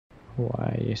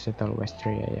Why is it always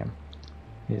 3 a.m.?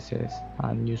 This is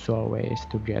unusual ways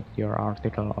to get your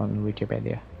article on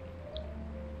Wikipedia.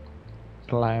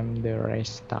 Climb the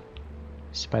race stack.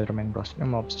 Spider-Man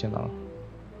costume optional.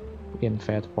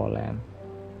 Invade Poland.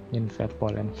 Invade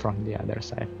Poland from the other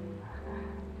side.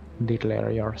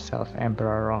 Declare yourself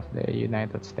Emperor of the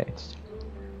United States.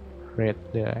 Read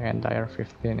the entire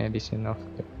 15th edition of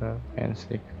the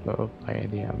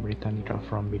Encyclopedia Britannica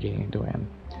from beginning to end,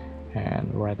 and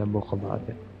write a book about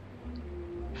it.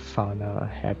 Found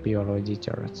a happyology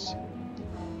church.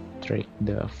 Trick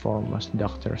the foremost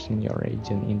doctors in your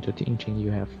region into thinking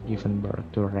you have given birth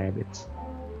to rabbits.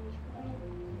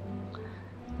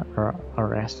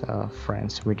 Arrest a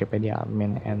French Wikipedia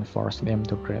admin and force them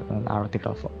to create an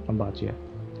article about you.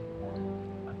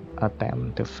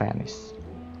 Attempt to vanish.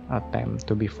 Attempt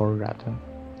to be forgotten.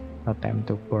 Attempt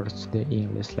to purge the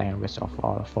English language of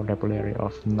all vocabulary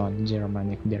of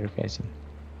non-Germanic derivation.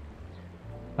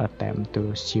 Attempt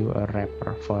to sue a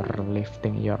rapper for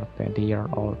lifting your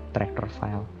 20-year-old tractor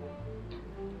file.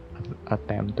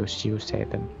 Attempt to sue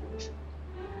Satan.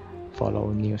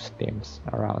 Follow news teams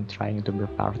around trying to be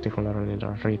particularly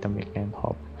rhythmic and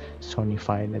hope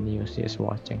sonify the news is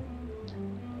watching.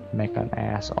 Make an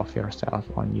ass of yourself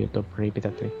on YouTube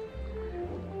repeatedly.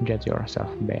 Get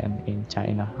yourself banned in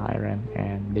China, Iran,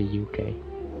 and the UK.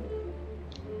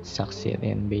 Succeed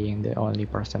in being the only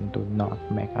person to not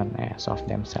make an ass of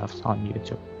themselves on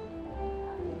YouTube.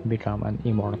 Become an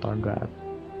immortal god.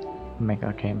 Make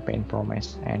a campaign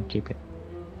promise and keep it.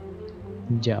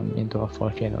 Jump into a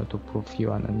volcano to prove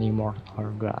you are an immortal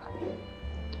god.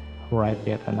 Write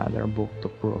yet another book to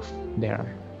prove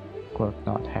there could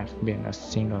not have been a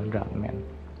single god man.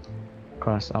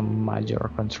 Cause a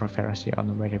major controversy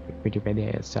on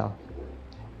Wikipedia itself.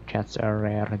 Catch a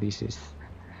rare disease.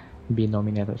 Be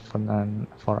nominated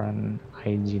for an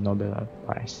IG Nobel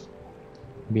Prize.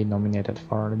 Be nominated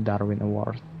for the Darwin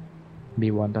Award. Be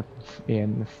wanted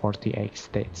in 48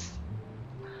 states.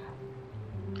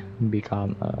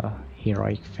 Become a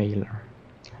heroic failure.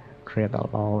 Create a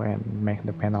law and make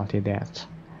the penalty death.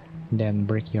 Then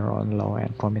break your own law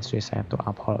and commit suicide to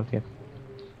uphold it.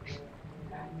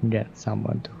 Get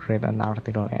someone to create an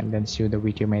article and then sue the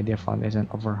Wikimedia Foundation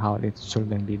over how it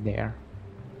shouldn't be there.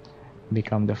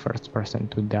 Become the first person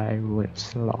to die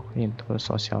with logged into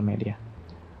social media.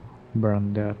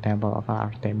 Burn the temple of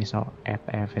Artemis at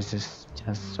Ephesus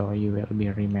just so you will be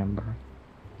remembered.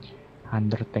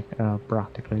 Undertake a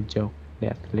practical joke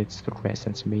that leads to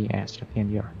questions being asked in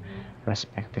your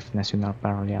respective national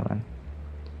parliament.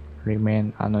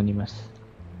 Remain anonymous.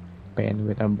 Paint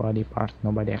with a body part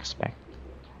nobody expects.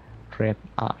 Create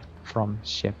art from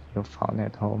shit you found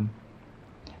at home.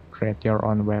 Create your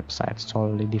own website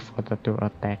solely devoted to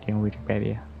attacking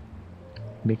Wikipedia.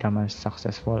 Become a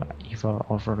successful evil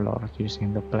overlord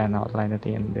using the plan outlined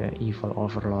in the evil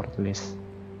overlord list.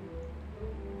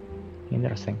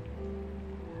 Interesting.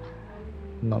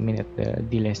 Nominate the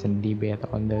Dilation debate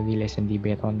on the Dilation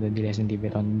debate on the Dilation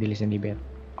debate on the Dilation debate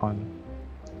on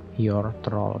your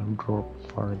troll group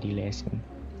for Dilation.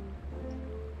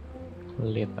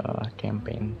 Lead a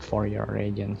campaign for your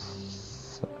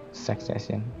region's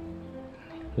succession.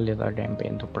 Lead a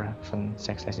campaign to prevent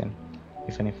succession,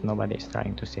 even if nobody is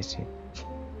trying to succeed.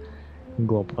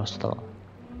 Go postal.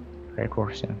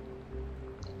 Recursion.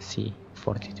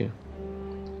 C42.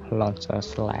 Launch a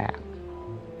Slack.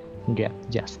 Get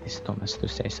Justice Thomas to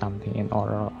say something in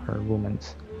oral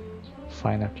arguments.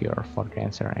 Find a cure for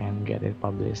cancer and get it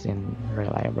published in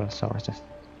reliable sources.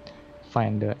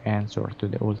 Find the answer to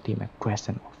the ultimate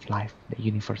question of life, the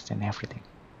universe, and everything.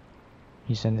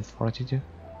 Isn't it 42?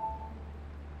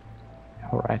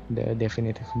 Write the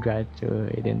definitive guide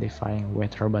to identifying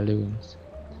weather balloons.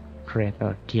 Create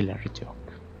a killer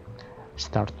joke.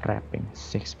 Start rapping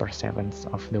 6/7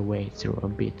 of the way through a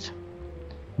beat.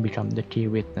 Become the key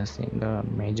witness in the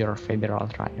major federal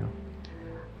trial.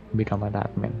 Become an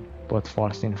admin. Put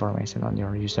false information on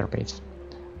your user page.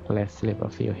 Let slip a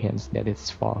few hints that it's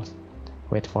false.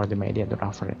 Wait for the media to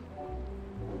cover it.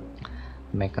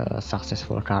 Make a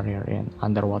successful career in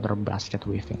underwater basket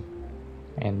weaving.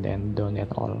 And then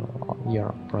donate all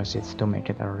your proceeds to make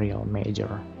it a real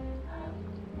major.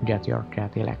 Get your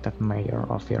cat elected mayor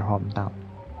of your hometown.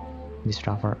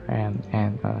 Discover and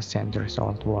end a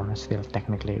centuries-old war still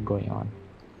technically going on.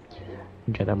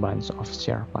 Get a bunch of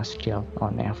Sherpas killed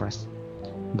on Everest,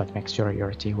 but make sure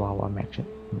your Chihuahua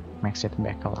makes it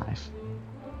back alive.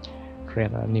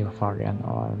 Create a new variant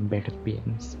on baked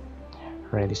beans.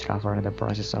 Rediscover the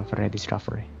process of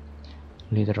rediscovery.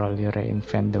 Literally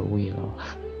reinvent the wheel.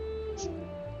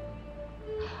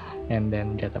 And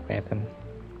then get a patent.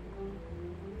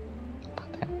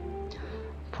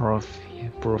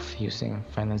 Proof using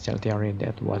financial theory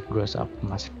that what goes up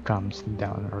must comes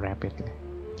down rapidly.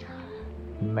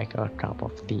 Make a cup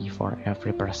of tea for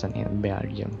every person in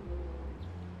Belgium.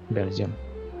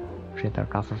 Read a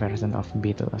cover version of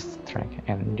Beatles track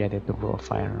and get it to go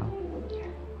viral.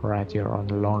 Write your own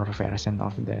longer version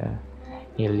of the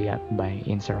Iliad by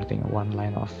inserting one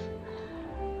line of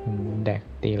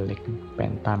dactylic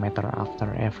pentameter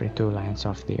after every 2 lines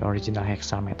of the original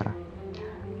hexameter.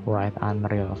 Write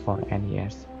Unreal for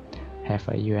NES. Have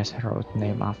a US road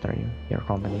named after you, your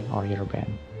company, or your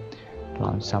band.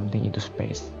 Launch something into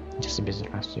space, just as best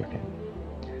as you can.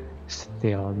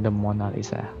 Steal the Mona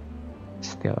Lisa.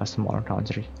 Steal a small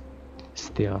country.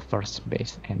 Steal first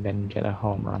base and then get a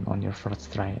home run on your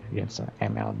first try against an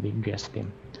MLB gas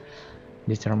team.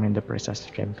 Determine the precise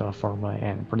chemical formula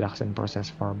and production process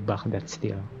for Baghdad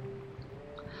Steel.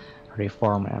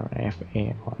 Reform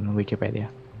RFA on Wikipedia.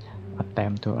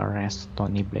 Attempt to arrest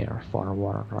Tony Blair for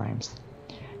war crimes.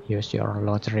 Use your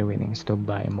lottery winnings to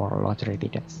buy more lottery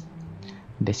tickets.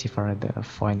 Decipher the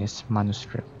Voynich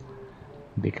manuscript.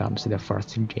 Becomes the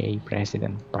first gay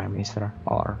president, prime minister,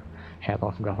 or head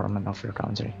of government of your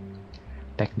country.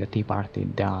 Take the Tea Party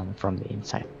down from the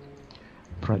inside.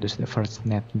 Produce the first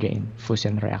net-gain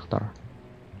fusion reactor.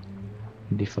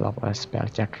 Develop a spell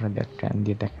checker that can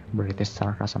detect British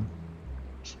sarcasm.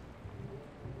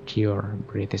 Cure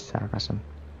British sarcasm.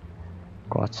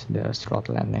 Coach the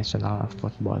Scotland national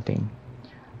football team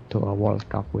to a World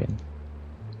Cup win.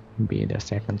 Be the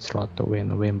second Scot to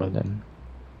win Wimbledon.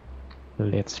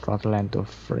 Lead Scotland to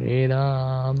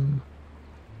freedom.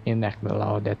 Enact the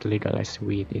law that legalizes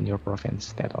weed in your province,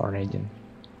 state, or region.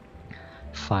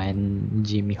 Find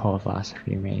Jimmy Hova's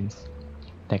remains.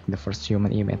 Take the first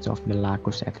human image of the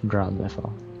locust at ground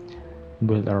level.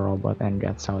 Build a robot and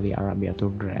get Saudi Arabia to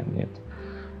grant it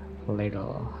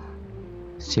legal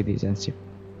citizenship.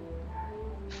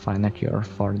 Find a cure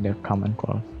for the common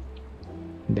cold.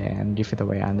 Then give it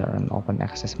away under an open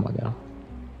access model.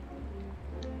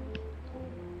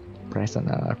 Present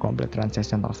a complete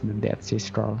translation of the Dead Sea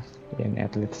Scrolls in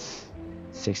at least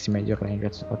 6 major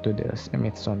languages to the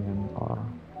Smithsonian or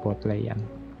Bodleian.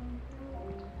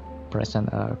 Present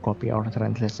a copy or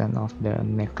translation of the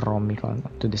Necronomicon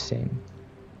to the same.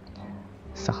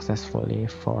 Successfully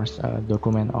force a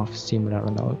document of similar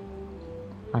note.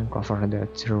 Uncover the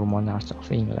true monarchs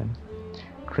of England.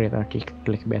 Create a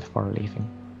clickbait for a living.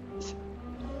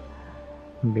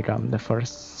 Become the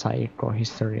first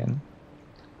psychohistorian.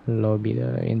 Lobby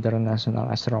the International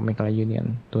Astronomical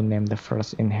Union to name the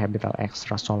first inhabitable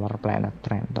extrasolar planet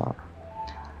Trantor.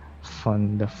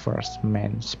 Fund the first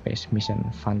manned space mission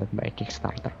funded by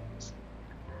Kickstarter.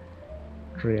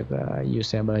 Create a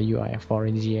usable UI for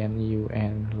GNU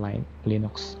and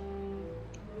Linux.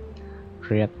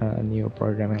 Create a new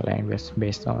programming language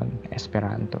based on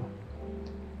Esperanto.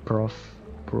 Proof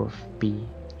P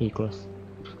equals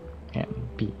and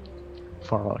P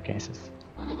for all cases.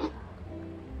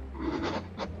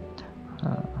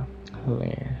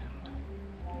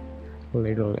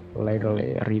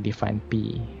 Legally redefine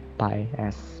pi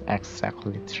as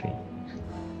exactly 3.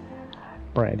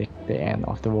 Predict the end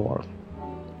of the world,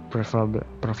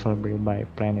 preferably by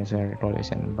planetary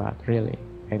collision, but really,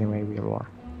 anyway will work.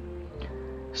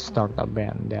 Start a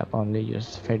band that only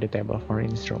uses vegetable for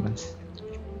instruments.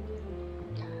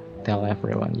 Tell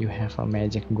everyone you have a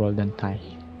magic golden tie.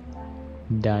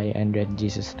 Die and get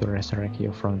Jesus to resurrect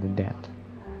you from the dead.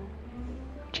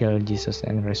 Kill Jesus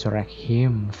and resurrect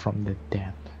him from the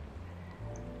dead.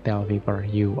 Tell people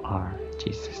you are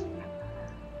Jesus.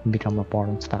 Become a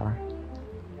porn star.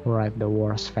 Write the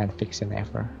worst fanfiction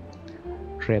ever.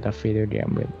 Create a video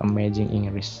game with amazing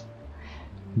English.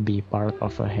 Be part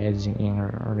of a hazing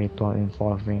ritual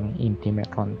involving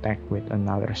intimate contact with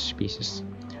another species.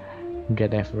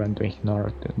 Get everyone to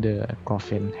ignore the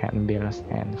coffin handbills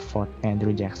and vote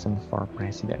Andrew Jackson for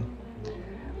president.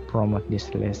 Promote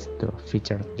this list to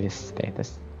featured list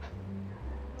status.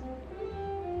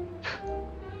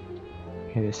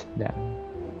 It is done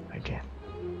again.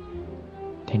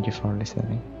 Thank you for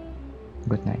listening.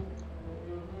 Good night.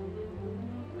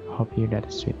 Hope you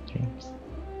got sweet dreams.